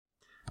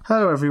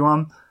Hello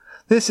everyone.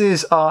 This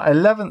is our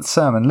 11th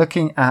sermon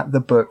looking at the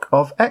book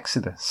of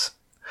Exodus.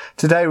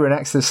 Today we're in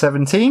Exodus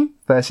 17,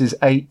 verses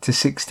 8 to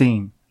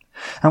 16.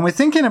 And we're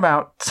thinking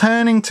about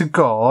turning to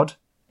God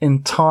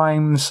in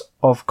times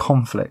of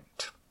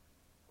conflict.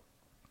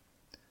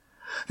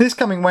 This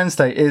coming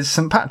Wednesday is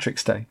St.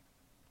 Patrick's Day.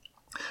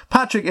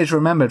 Patrick is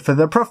remembered for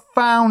the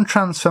profound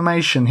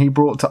transformation he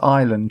brought to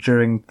Ireland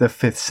during the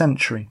 5th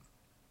century.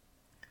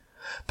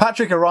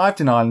 Patrick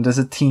arrived in Ireland as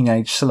a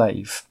teenage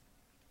slave.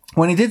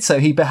 When he did so,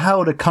 he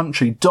beheld a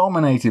country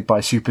dominated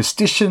by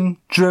superstition,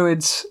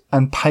 druids,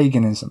 and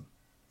paganism.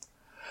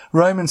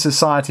 Roman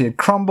society had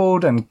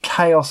crumbled and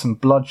chaos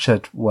and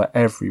bloodshed were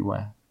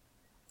everywhere.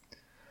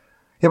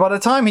 Yet by the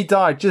time he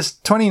died,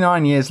 just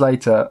 29 years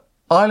later,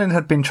 Ireland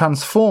had been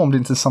transformed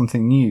into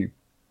something new.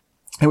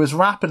 It was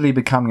rapidly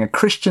becoming a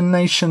Christian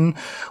nation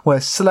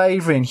where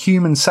slavery and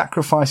human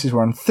sacrifices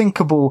were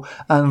unthinkable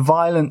and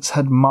violence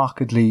had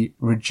markedly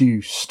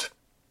reduced.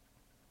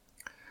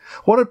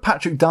 What had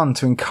Patrick done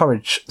to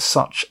encourage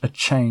such a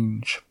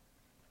change?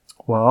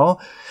 Well,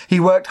 he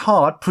worked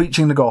hard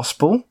preaching the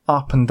gospel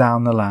up and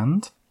down the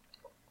land.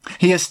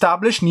 He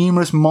established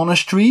numerous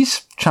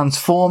monasteries,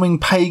 transforming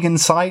pagan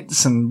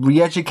sites and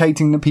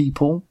re-educating the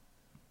people.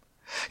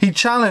 He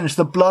challenged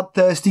the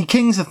bloodthirsty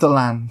kings of the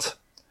land.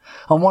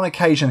 On one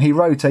occasion, he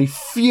wrote a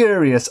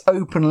furious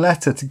open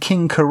letter to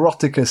King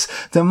Coroticus,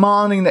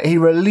 demanding that he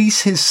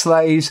release his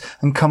slaves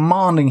and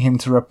commanding him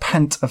to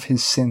repent of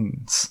his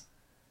sins.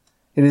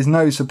 It is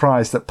no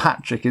surprise that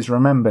Patrick is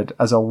remembered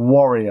as a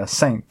warrior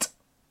saint.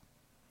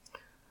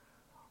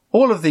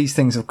 All of these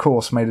things, of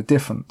course, made a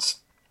difference.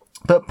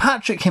 But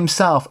Patrick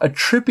himself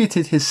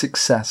attributed his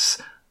success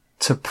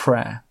to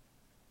prayer.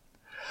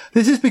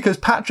 This is because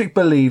Patrick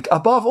believed,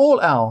 above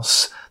all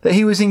else, that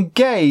he was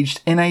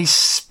engaged in a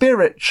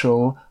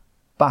spiritual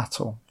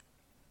battle.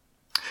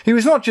 He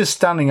was not just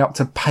standing up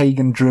to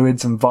pagan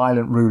druids and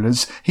violent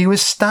rulers, he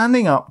was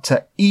standing up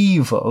to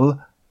evil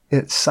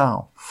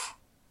itself.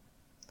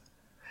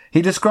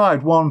 He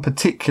described one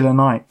particular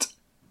night.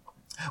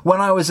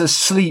 When I was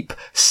asleep,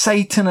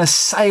 Satan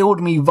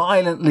assailed me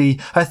violently,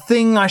 a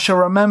thing I shall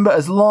remember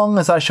as long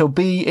as I shall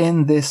be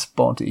in this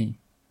body.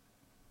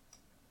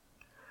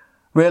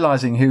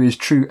 Realizing who his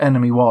true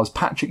enemy was,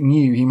 Patrick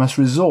knew he must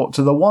resort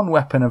to the one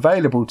weapon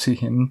available to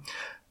him,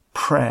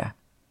 prayer.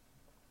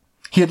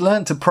 He had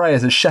learnt to pray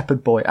as a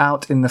shepherd boy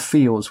out in the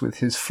fields with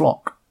his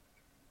flock.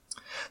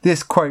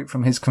 This quote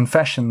from his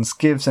confessions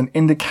gives an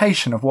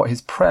indication of what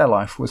his prayer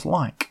life was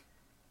like.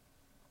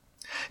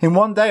 In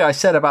one day I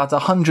said about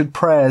 100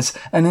 prayers,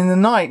 and in the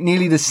night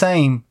nearly the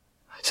same,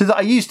 so that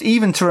I used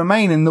even to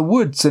remain in the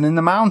woods and in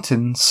the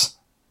mountains.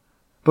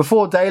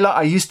 Before daylight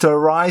I used to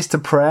arise to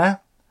prayer,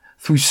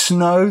 through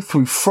snow,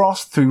 through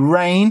frost, through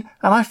rain,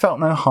 and I felt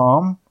no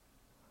harm.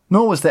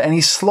 Nor was there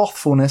any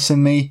slothfulness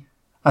in me,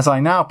 as I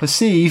now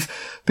perceive,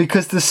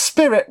 because the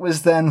Spirit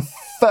was then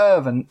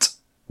fervent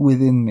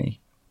within me.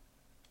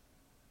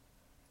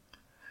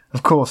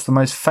 Of course, the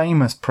most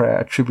famous prayer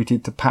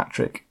attributed to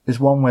Patrick is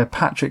one where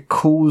Patrick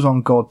calls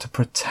on God to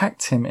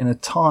protect him in a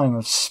time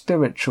of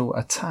spiritual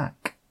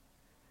attack.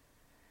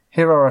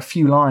 Here are a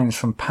few lines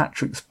from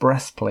Patrick's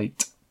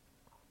breastplate.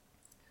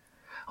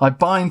 I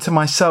bind to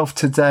myself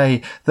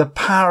today the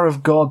power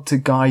of God to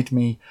guide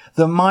me,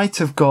 the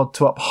might of God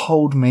to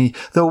uphold me,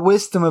 the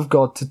wisdom of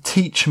God to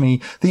teach me,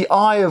 the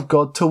eye of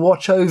God to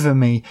watch over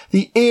me,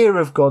 the ear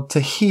of God to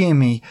hear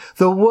me,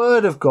 the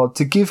word of God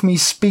to give me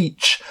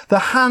speech, the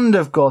hand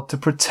of God to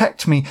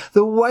protect me,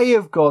 the way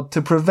of God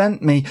to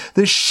prevent me,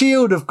 the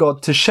shield of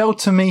God to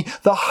shelter me,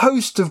 the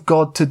host of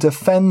God to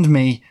defend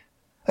me.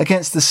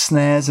 Against the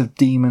snares of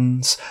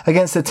demons,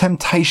 against the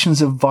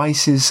temptations of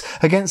vices,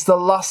 against the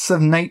lusts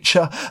of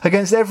nature,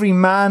 against every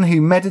man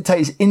who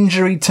meditates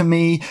injury to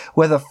me,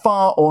 whether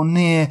far or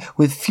near,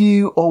 with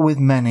few or with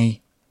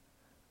many.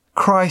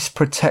 Christ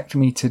protect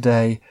me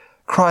today.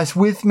 Christ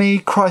with me,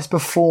 Christ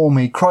before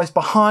me, Christ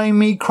behind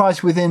me,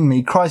 Christ within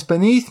me, Christ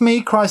beneath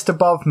me, Christ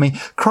above me,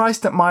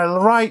 Christ at my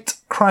right,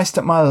 Christ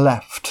at my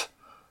left.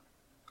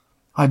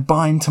 I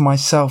bind to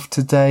myself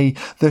today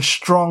the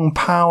strong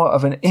power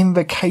of an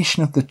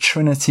invocation of the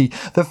Trinity,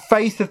 the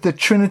faith of the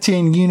Trinity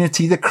in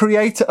unity, the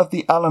creator of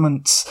the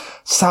elements.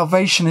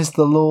 Salvation is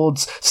the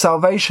Lord's,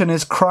 salvation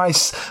is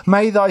Christ's.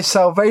 May thy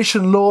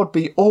salvation, Lord,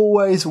 be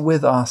always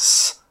with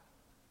us.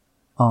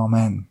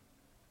 Amen.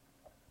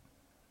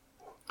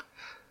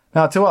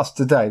 Now to us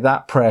today,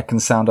 that prayer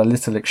can sound a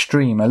little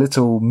extreme, a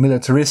little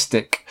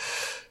militaristic,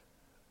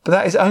 but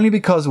that is only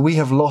because we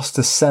have lost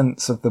a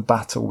sense of the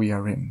battle we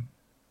are in.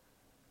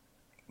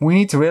 We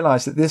need to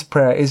realize that this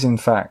prayer is in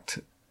fact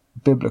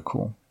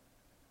biblical.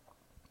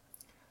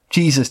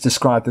 Jesus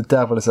described the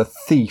devil as a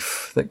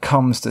thief that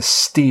comes to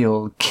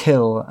steal,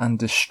 kill, and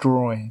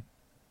destroy.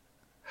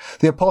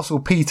 The Apostle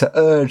Peter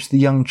urged the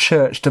young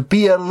church to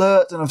be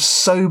alert and of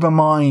sober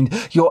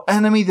mind. Your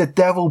enemy, the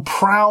devil,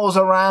 prowls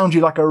around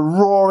you like a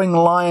roaring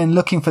lion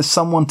looking for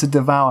someone to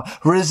devour.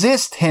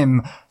 Resist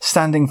him,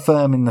 standing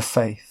firm in the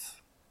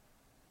faith.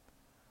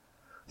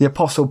 The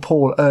Apostle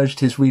Paul urged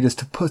his readers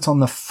to put on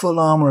the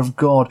full armour of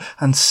God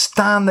and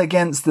stand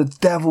against the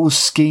devil's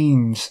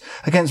schemes,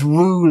 against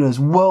rulers,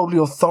 worldly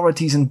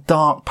authorities and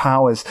dark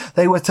powers.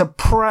 They were to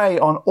pray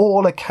on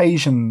all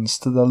occasions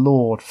to the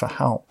Lord for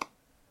help.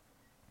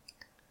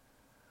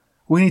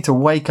 We need to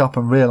wake up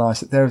and realise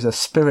that there is a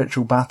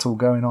spiritual battle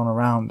going on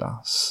around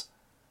us.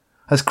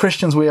 As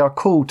Christians, we are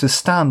called to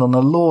stand on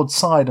the Lord's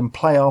side and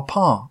play our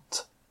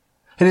part.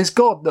 It is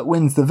God that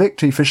wins the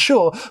victory for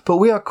sure, but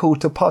we are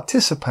called to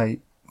participate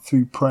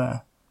through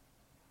prayer.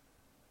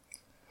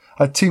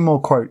 I have 2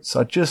 more quotes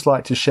I'd just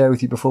like to share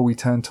with you before we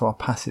turn to our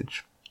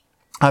passage.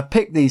 I've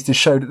picked these to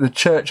show that the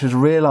church has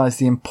realised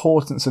the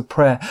importance of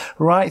prayer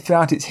right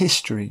throughout its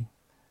history.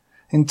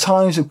 In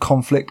times of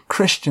conflict,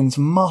 Christians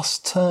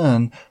must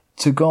turn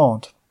to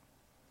God.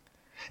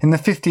 In the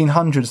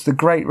 1500s, the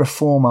great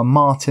reformer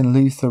Martin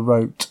Luther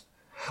wrote,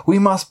 "We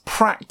must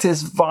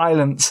practice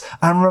violence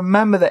and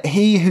remember that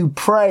he who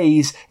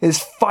prays is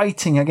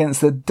fighting against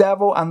the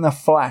devil and the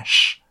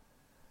flesh.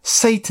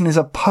 Satan is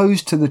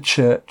opposed to the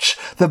church.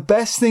 The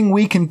best thing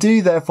we can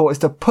do, therefore, is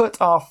to put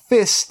our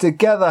fists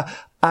together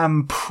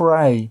and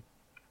pray."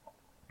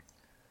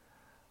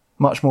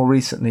 Much more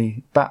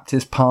recently,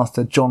 Baptist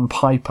pastor John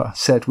Piper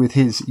said with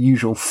his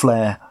usual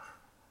flair,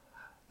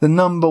 "The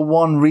number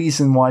one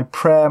reason why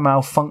prayer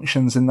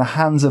malfunctions in the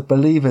hands of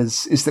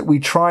believers is that we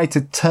try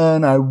to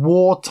turn a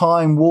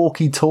wartime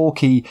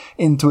walkie-talkie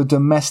into a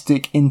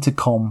domestic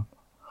intercom.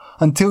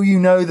 Until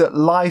you know that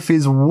life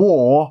is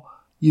war,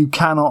 you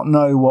cannot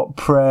know what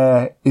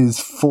prayer is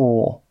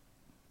for."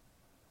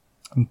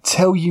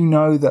 Until you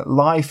know that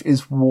life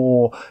is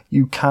war,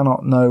 you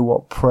cannot know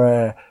what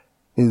prayer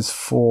is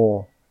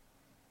for.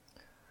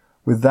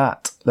 With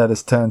that, let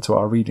us turn to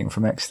our reading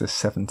from Exodus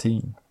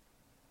 17.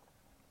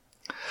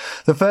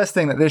 The first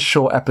thing that this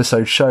short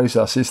episode shows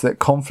us is that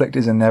conflict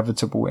is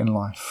inevitable in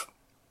life.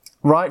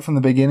 Right from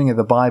the beginning of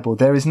the Bible,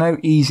 there is no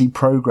easy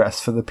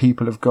progress for the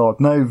people of God,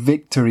 no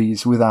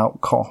victories without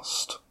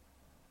cost.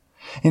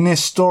 In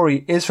this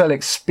story, Israel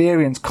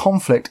experienced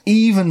conflict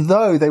even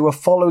though they were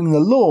following the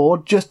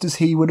Lord just as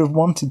he would have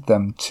wanted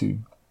them to.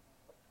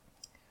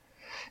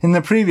 In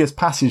the previous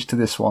passage to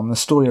this one, the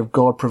story of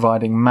God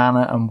providing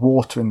manna and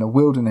water in the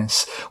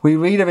wilderness, we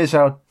read of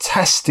Israel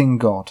testing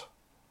God.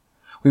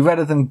 We read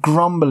of them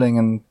grumbling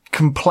and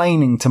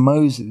complaining to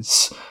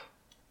Moses,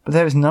 but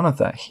there is none of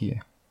that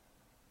here.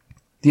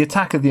 The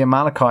attack of the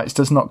Amalekites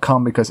does not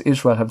come because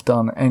Israel have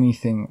done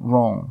anything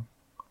wrong.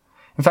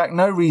 In fact,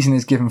 no reason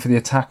is given for the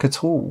attack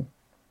at all.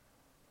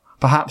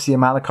 Perhaps the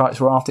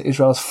Amalekites were after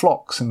Israel's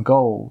flocks and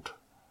gold.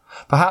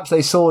 Perhaps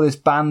they saw this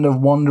band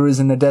of wanderers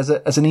in the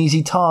desert as an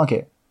easy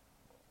target.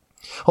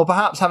 Or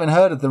perhaps, having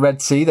heard of the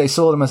Red Sea, they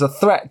saw them as a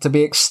threat to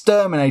be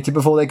exterminated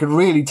before they could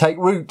really take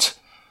root.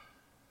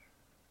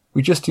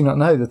 We just do not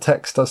know. The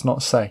text does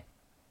not say.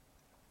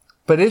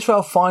 But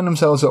Israel find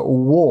themselves at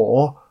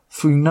war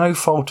through no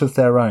fault of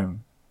their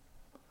own.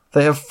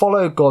 They have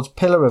followed God's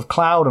pillar of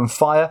cloud and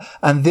fire,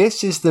 and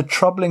this is the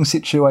troubling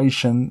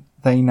situation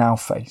they now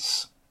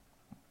face.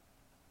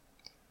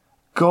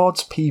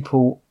 God's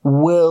people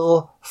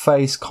will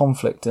face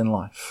conflict in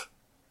life.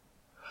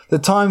 The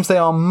times they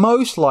are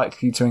most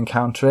likely to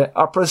encounter it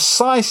are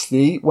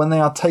precisely when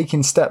they are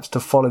taking steps to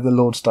follow the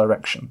Lord's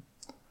direction.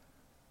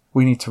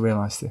 We need to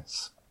realise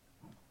this.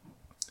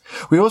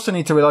 We also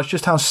need to realise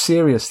just how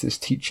serious this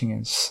teaching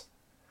is.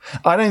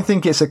 I don't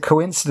think it's a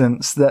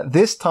coincidence that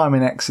this time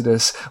in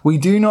Exodus, we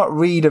do not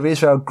read of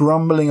Israel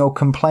grumbling or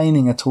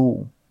complaining at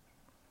all.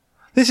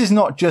 This is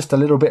not just a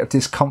little bit of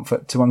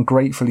discomfort to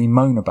ungratefully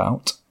moan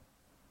about.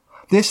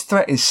 This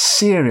threat is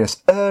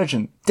serious,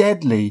 urgent,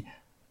 deadly.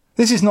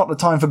 This is not the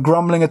time for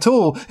grumbling at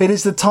all. It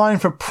is the time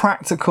for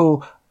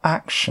practical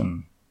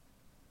action.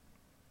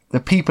 The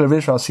people of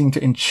Israel seem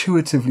to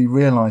intuitively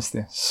realise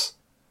this.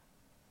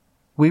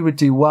 We would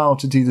do well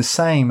to do the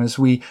same as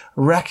we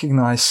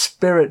recognise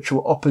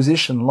spiritual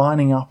opposition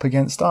lining up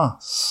against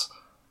us,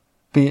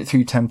 be it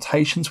through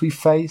temptations we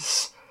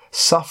face,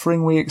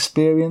 suffering we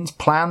experience,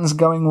 plans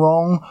going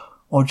wrong,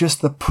 or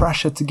just the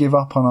pressure to give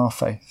up on our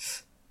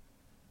faith.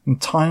 In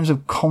times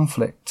of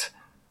conflict,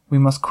 we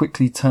must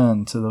quickly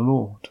turn to the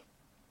Lord.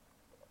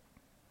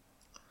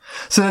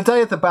 So the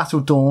day of the battle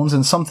dawns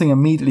and something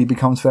immediately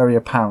becomes very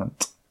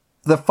apparent.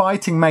 The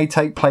fighting may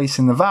take place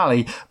in the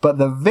valley, but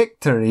the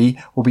victory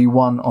will be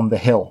won on the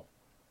hill.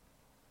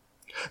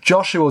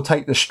 Joshua will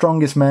take the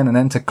strongest men and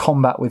enter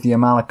combat with the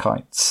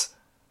Amalekites.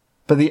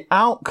 But the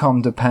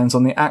outcome depends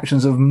on the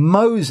actions of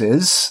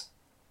Moses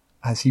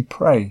as he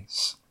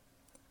prays.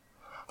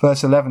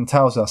 Verse 11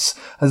 tells us,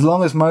 as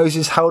long as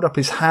Moses held up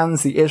his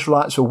hands, the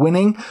Israelites were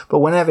winning, but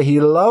whenever he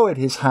lowered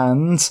his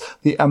hands,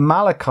 the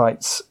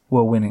Amalekites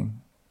were winning.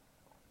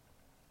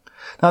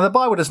 Now, the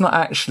Bible does not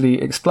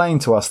actually explain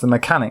to us the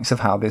mechanics of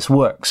how this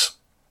works.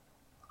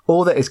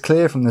 All that is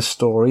clear from this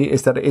story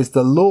is that it is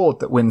the Lord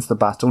that wins the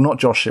battle, not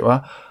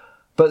Joshua,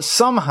 but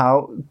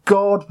somehow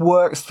God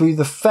works through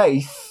the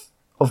faith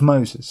of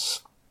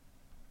Moses.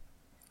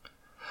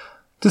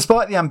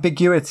 Despite the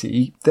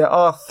ambiguity, there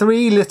are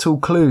 3 little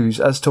clues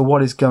as to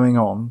what is going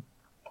on,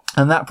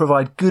 and that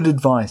provide good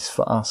advice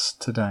for us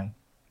today.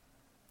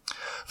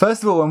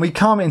 First of all, when we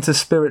come into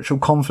spiritual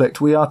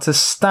conflict, we are to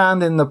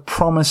stand in the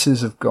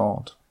promises of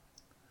God.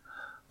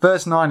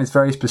 Verse 9 is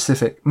very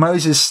specific.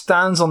 Moses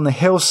stands on the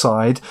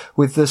hillside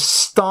with the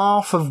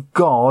staff of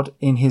God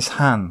in his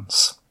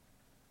hands.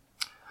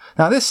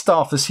 Now, this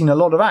staff has seen a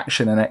lot of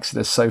action in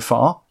Exodus so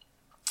far.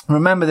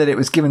 Remember that it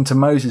was given to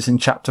Moses in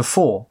chapter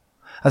 4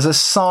 as a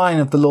sign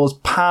of the Lord's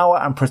power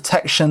and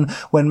protection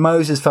when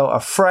Moses felt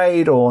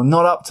afraid or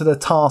not up to the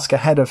task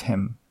ahead of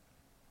him.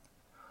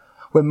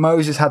 When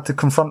Moses had to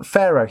confront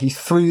Pharaoh, he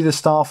threw the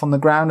staff on the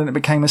ground and it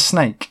became a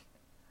snake.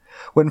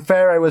 When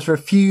Pharaoh was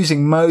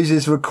refusing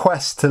Moses'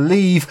 request to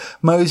leave,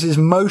 Moses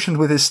motioned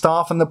with his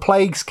staff and the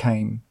plagues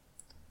came.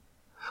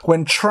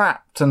 When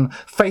trapped and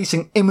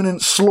facing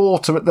imminent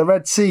slaughter at the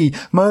Red Sea,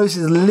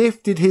 Moses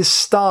lifted his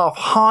staff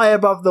high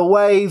above the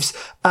waves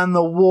and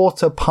the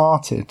water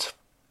parted.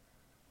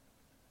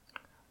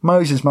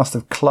 Moses must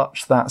have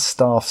clutched that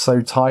staff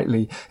so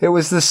tightly. It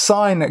was the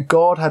sign that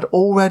God had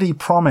already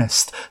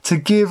promised to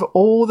give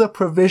all the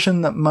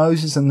provision that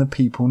Moses and the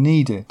people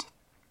needed.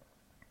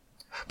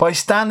 By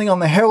standing on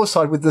the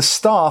hillside with the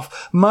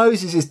staff,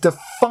 Moses is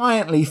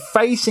defiantly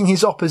facing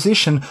his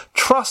opposition,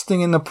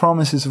 trusting in the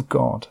promises of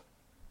God.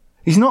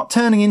 He's not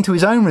turning into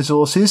his own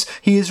resources.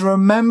 He is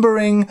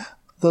remembering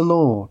the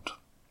Lord.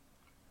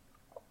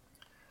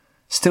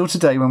 Still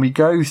today, when we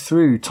go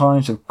through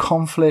times of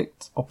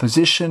conflict,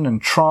 opposition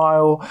and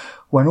trial,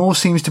 when all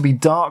seems to be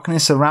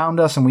darkness around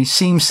us and we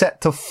seem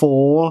set to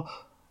fall,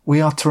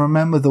 we are to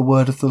remember the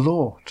word of the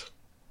Lord.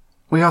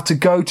 We are to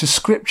go to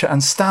Scripture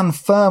and stand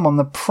firm on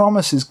the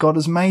promises God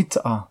has made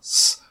to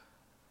us.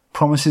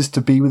 Promises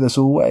to be with us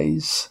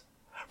always.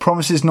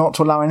 Promises not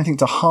to allow anything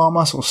to harm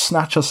us or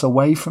snatch us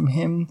away from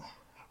Him.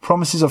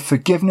 Promises of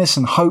forgiveness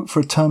and hope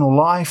for eternal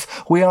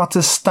life. We are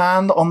to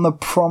stand on the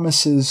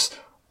promises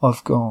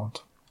of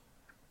God.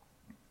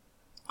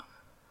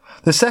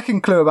 The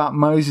second clue about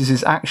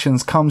Moses'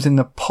 actions comes in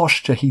the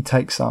posture he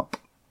takes up.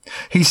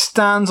 He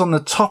stands on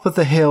the top of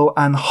the hill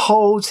and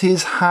holds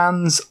his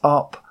hands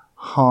up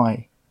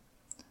high.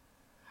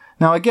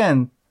 Now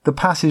again, the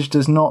passage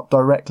does not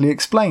directly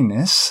explain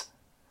this,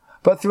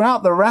 but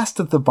throughout the rest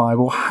of the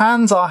Bible,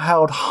 hands are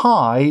held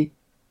high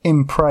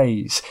in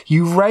praise.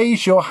 You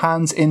raise your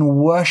hands in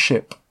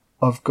worship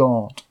of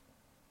God.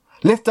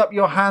 Lift up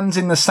your hands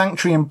in the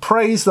sanctuary and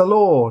praise the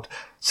Lord,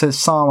 says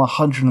Psalm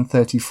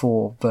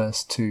 134,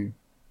 verse 2.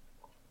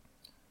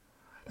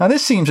 Now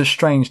this seems a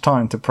strange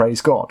time to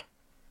praise God.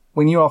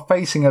 When you are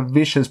facing a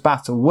vicious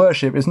battle,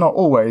 worship is not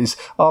always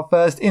our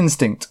first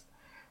instinct.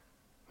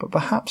 But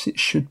perhaps it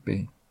should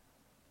be.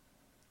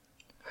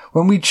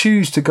 When we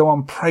choose to go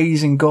on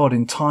praising God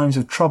in times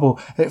of trouble,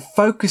 it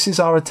focuses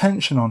our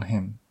attention on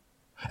Him.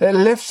 It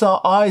lifts our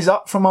eyes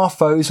up from our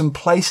foes and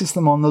places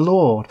them on the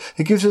Lord.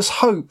 It gives us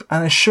hope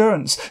and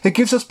assurance. It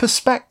gives us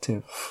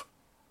perspective.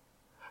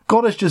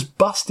 God has just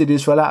busted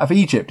Israel out of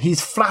Egypt.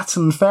 He's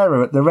flattened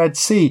Pharaoh at the Red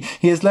Sea.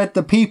 He has led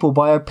the people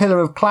by a pillar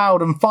of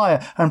cloud and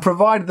fire and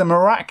provided them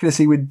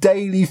miraculously with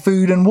daily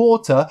food and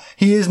water.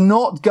 He is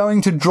not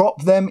going to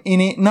drop them in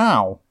it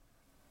now.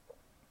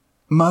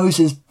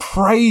 Moses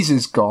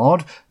praises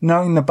God,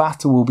 knowing the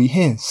battle will be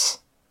his.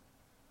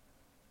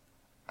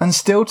 And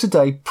still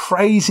today,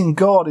 praising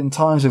God in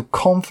times of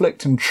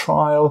conflict and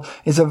trial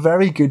is a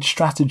very good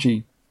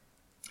strategy.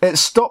 It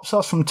stops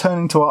us from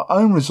turning to our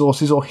own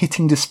resources or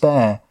hitting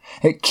despair.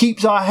 It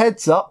keeps our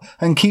heads up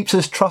and keeps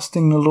us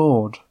trusting the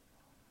Lord.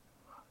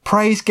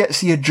 Praise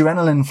gets the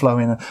adrenaline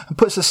flowing and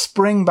puts a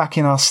spring back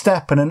in our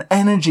step and an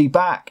energy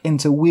back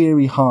into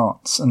weary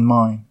hearts and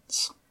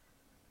minds.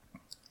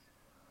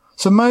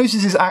 So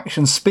Moses'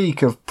 actions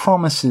speak of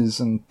promises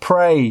and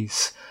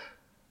praise,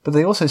 but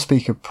they also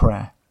speak of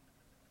prayer.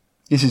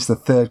 This is the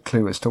third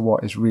clue as to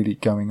what is really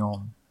going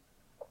on.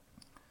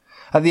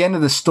 At the end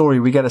of the story,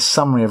 we get a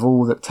summary of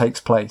all that takes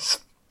place.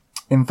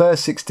 In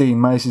verse 16,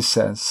 Moses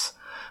says,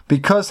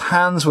 "Because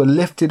hands were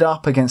lifted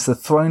up against the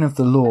throne of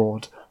the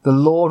Lord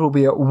will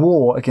be at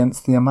war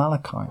against the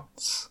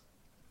Amalekites."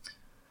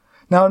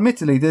 Now,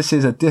 admittedly, this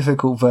is a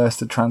difficult verse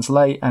to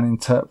translate and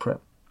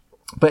interpret.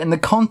 But in the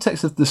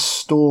context of the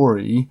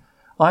story,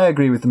 I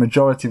agree with the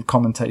majority of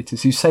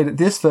commentators who say that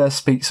this verse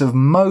speaks of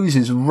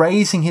Moses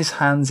raising his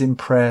hands in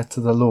prayer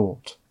to the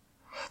Lord.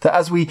 That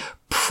as we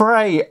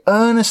pray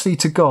earnestly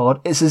to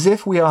God, it's as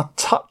if we are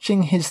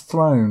touching his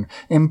throne,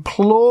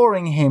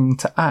 imploring him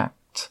to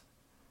act.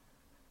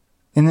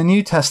 In the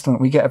New Testament,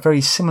 we get a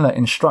very similar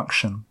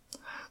instruction.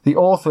 The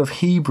author of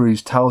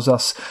Hebrews tells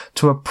us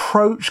to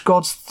approach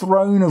God's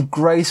throne of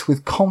grace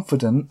with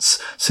confidence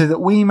so that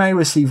we may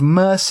receive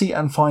mercy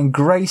and find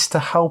grace to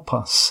help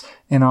us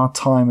in our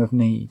time of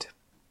need.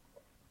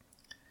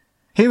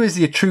 Here is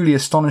the truly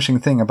astonishing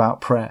thing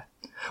about prayer.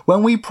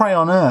 When we pray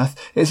on earth,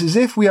 it's as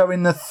if we are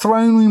in the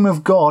throne room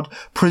of God,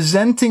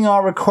 presenting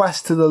our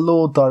request to the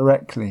Lord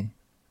directly.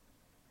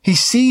 He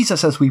sees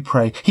us as we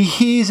pray. He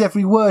hears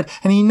every word,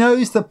 and he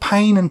knows the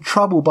pain and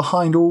trouble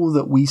behind all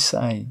that we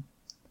say.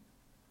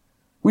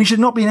 We should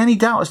not be in any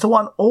doubt as to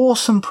what an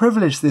awesome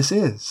privilege this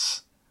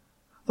is.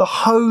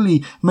 the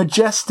holy,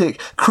 majestic,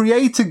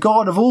 creator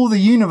God of all the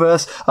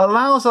universe,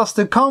 allows us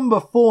to come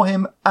before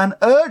him and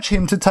urge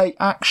him to take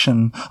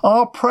action.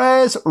 Our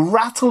prayers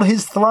rattle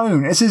his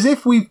throne. It's as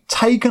if we've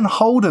taken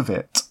hold of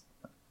it.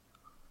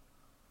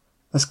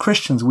 As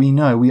Christians, we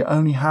know we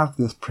only have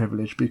this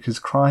privilege because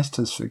Christ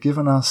has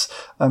forgiven us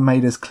and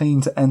made us clean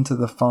to enter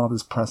the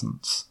Father's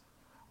presence.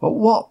 But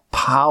what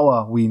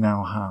power we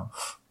now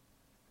have!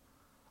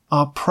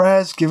 Our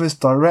prayers give us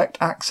direct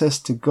access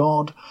to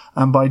God,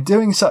 and by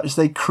doing such,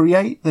 they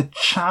create the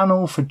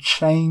channel for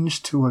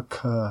change to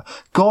occur.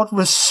 God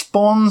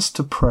responds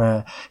to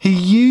prayer. He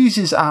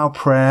uses our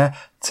prayer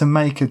to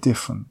make a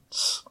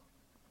difference.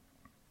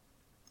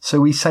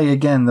 So we say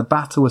again, the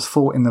battle was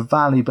fought in the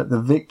valley, but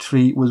the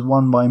victory was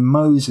won by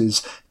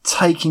Moses,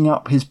 taking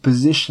up his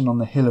position on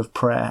the hill of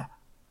prayer,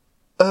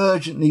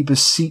 urgently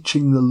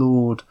beseeching the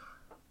Lord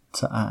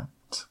to act.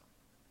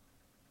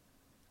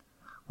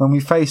 When we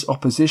face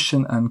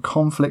opposition and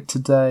conflict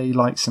today,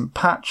 like St.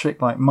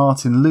 Patrick, like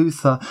Martin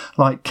Luther,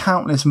 like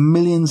countless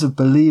millions of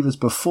believers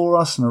before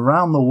us and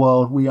around the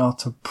world, we are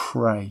to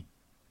pray.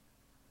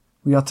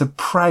 We are to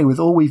pray with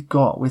all we've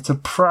got. We're to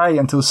pray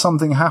until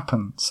something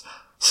happens.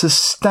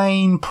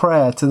 Sustained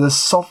prayer to the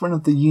sovereign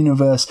of the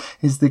universe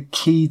is the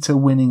key to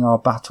winning our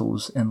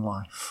battles in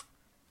life.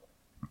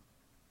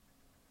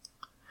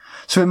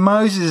 So in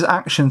Moses'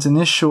 actions in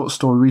this short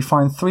story, we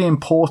find three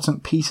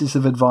important pieces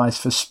of advice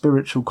for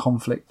spiritual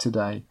conflict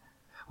today.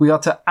 We are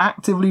to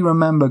actively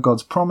remember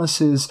God's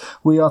promises,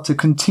 we are to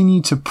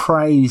continue to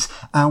praise,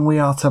 and we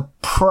are to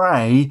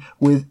pray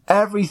with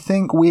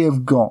everything we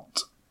have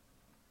got.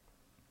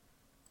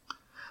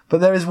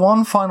 But there is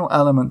one final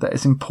element that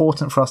is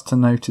important for us to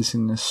notice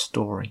in this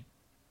story.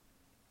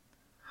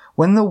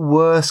 When the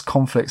worst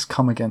conflicts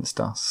come against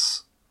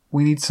us,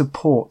 we need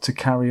support to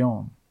carry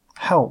on,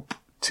 help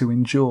to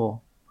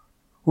endure.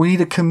 We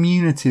need a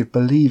community of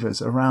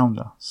believers around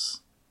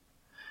us.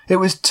 It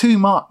was too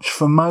much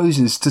for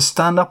Moses to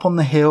stand up on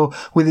the hill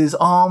with his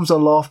arms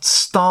aloft,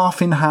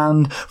 staff in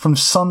hand, from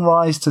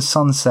sunrise to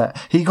sunset.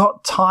 He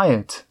got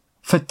tired.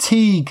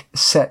 Fatigue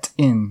set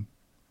in.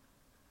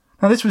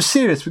 Now this was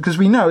serious because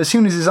we know as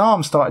soon as his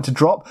arms started to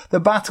drop,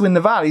 the battle in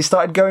the valley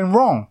started going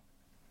wrong.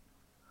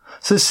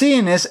 So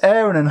seeing this,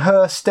 Aaron and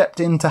Hur stepped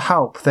in to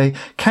help. They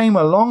came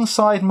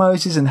alongside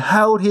Moses and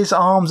held his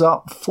arms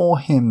up for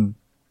him.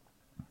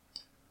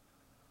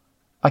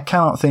 I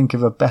cannot think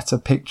of a better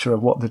picture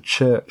of what the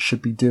church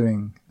should be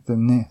doing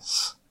than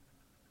this.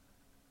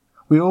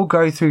 We all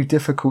go through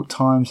difficult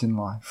times in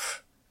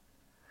life.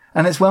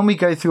 And it's when we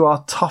go through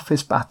our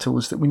toughest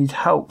battles that we need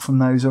help from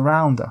those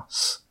around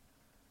us.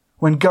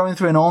 When going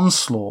through an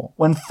onslaught,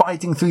 when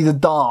fighting through the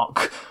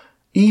dark,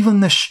 even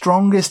the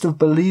strongest of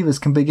believers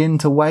can begin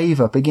to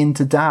waver, begin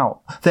to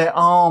doubt. Their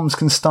arms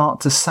can start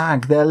to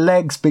sag. Their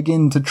legs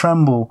begin to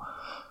tremble.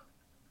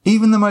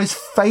 Even the most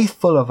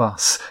faithful of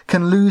us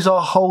can lose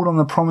our hold on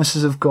the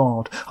promises of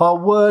God. Our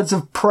words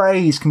of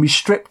praise can be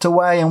stripped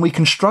away and we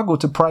can struggle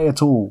to pray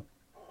at all.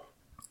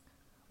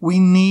 We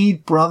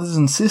need brothers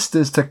and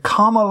sisters to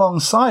come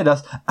alongside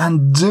us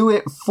and do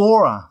it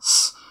for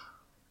us.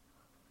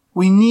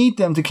 We need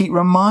them to keep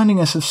reminding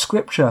us of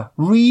Scripture,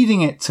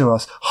 reading it to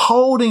us,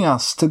 holding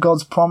us to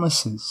God's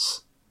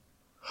promises.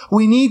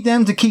 We need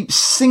them to keep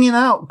singing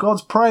out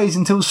God's praise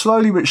until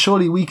slowly but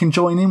surely we can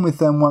join in with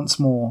them once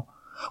more.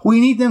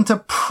 We need them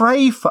to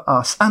pray for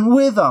us and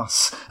with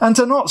us and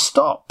to not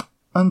stop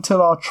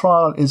until our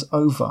trial is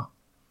over.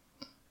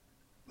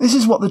 This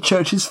is what the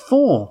church is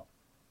for.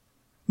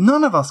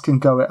 None of us can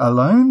go it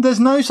alone. There's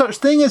no such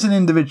thing as an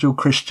individual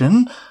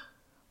Christian.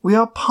 We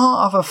are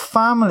part of a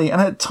family, and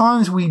at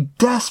times we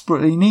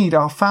desperately need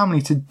our family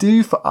to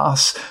do for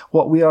us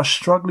what we are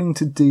struggling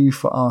to do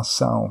for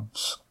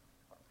ourselves.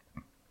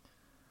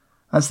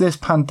 As this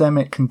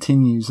pandemic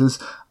continues, as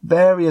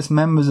various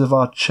members of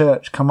our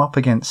church come up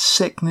against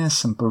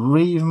sickness and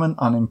bereavement,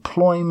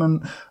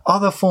 unemployment,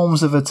 other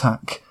forms of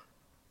attack,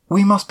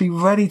 we must be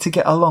ready to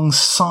get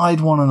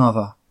alongside one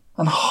another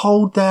and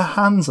hold their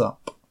hands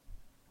up.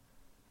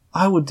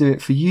 I would do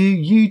it for you,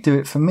 you do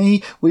it for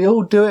me, we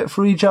all do it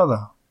for each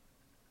other.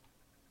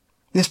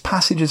 This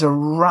passage is a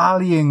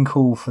rallying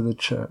call for the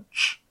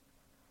church.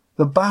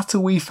 The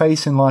battle we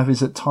face in life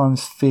is at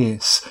times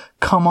fierce.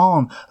 Come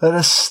on, let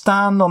us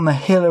stand on the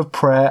hill of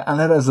prayer and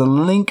let us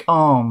link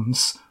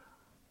arms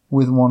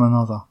with one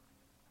another.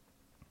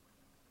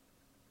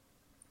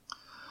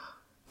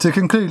 To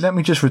conclude, let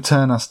me just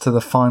return us to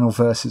the final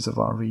verses of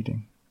our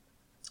reading.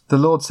 The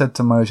Lord said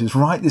to Moses,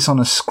 "Write this on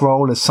a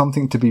scroll as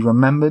something to be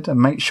remembered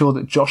and make sure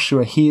that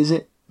Joshua hears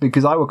it,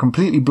 because I will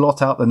completely blot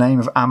out the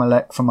name of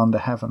Amalek from under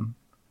heaven."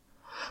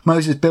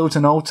 Moses built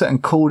an altar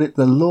and called it,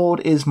 "The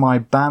Lord is my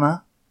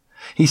banner."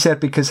 He said,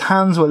 because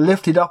hands were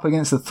lifted up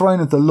against the throne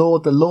of the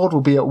Lord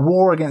will be at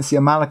war against the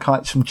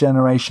Amalekites from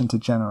generation to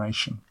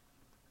generation.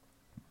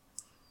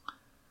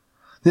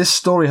 This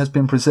story has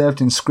been preserved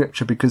in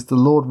Scripture because the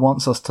Lord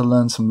wants us to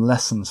learn some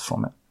lessons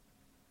from it.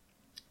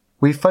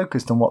 We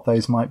focused on what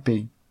those might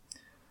be.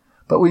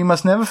 But we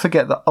must never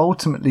forget that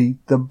ultimately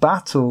the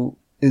battle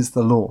is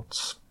the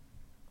Lord's.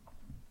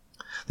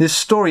 This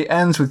story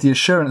ends with the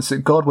assurance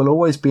that God will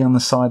always be on the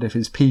side of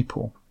his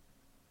people.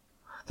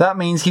 That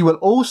means he will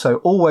also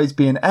always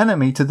be an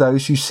enemy to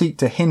those who seek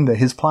to hinder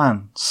his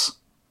plans.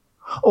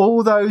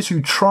 All those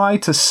who try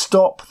to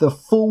stop the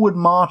forward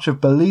march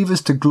of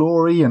believers to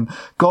glory and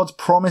God's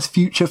promised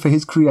future for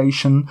his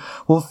creation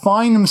will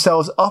find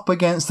themselves up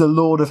against the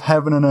Lord of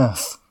heaven and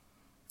earth.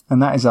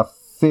 And that is a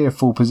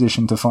fearful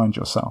position to find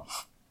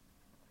yourself.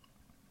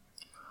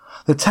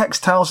 The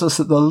text tells us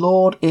that the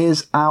Lord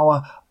is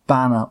our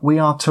banner. We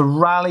are to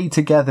rally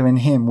together in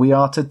him. We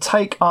are to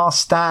take our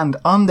stand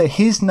under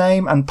his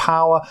name and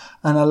power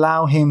and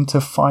allow him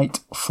to fight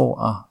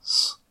for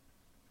us.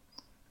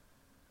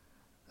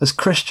 As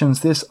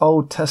Christians, this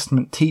Old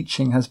Testament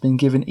teaching has been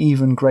given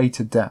even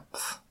greater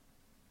depth.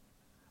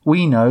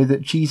 We know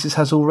that Jesus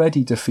has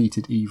already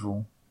defeated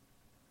evil.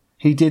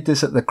 He did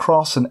this at the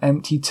cross and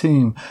empty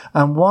tomb,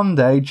 and one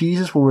day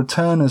Jesus will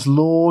return as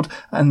Lord,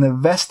 and the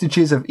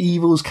vestiges of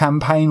evil's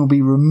campaign will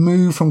be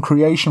removed from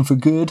creation for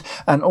good,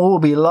 and all will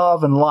be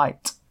love and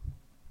light.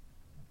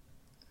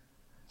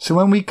 So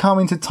when we come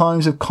into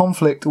times of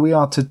conflict, we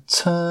are to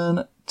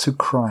turn to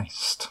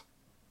Christ.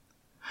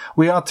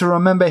 We are to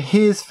remember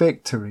his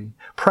victory,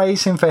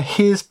 praise him for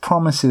his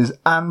promises,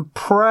 and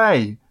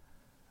pray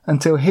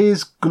until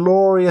his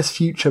glorious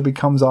future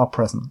becomes our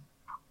present.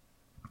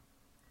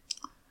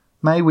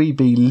 May we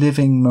be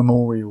living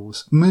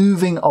memorials,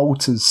 moving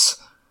altars,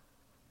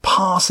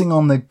 passing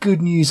on the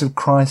good news of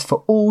Christ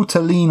for all to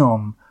lean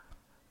on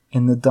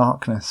in the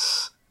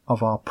darkness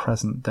of our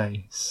present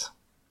days.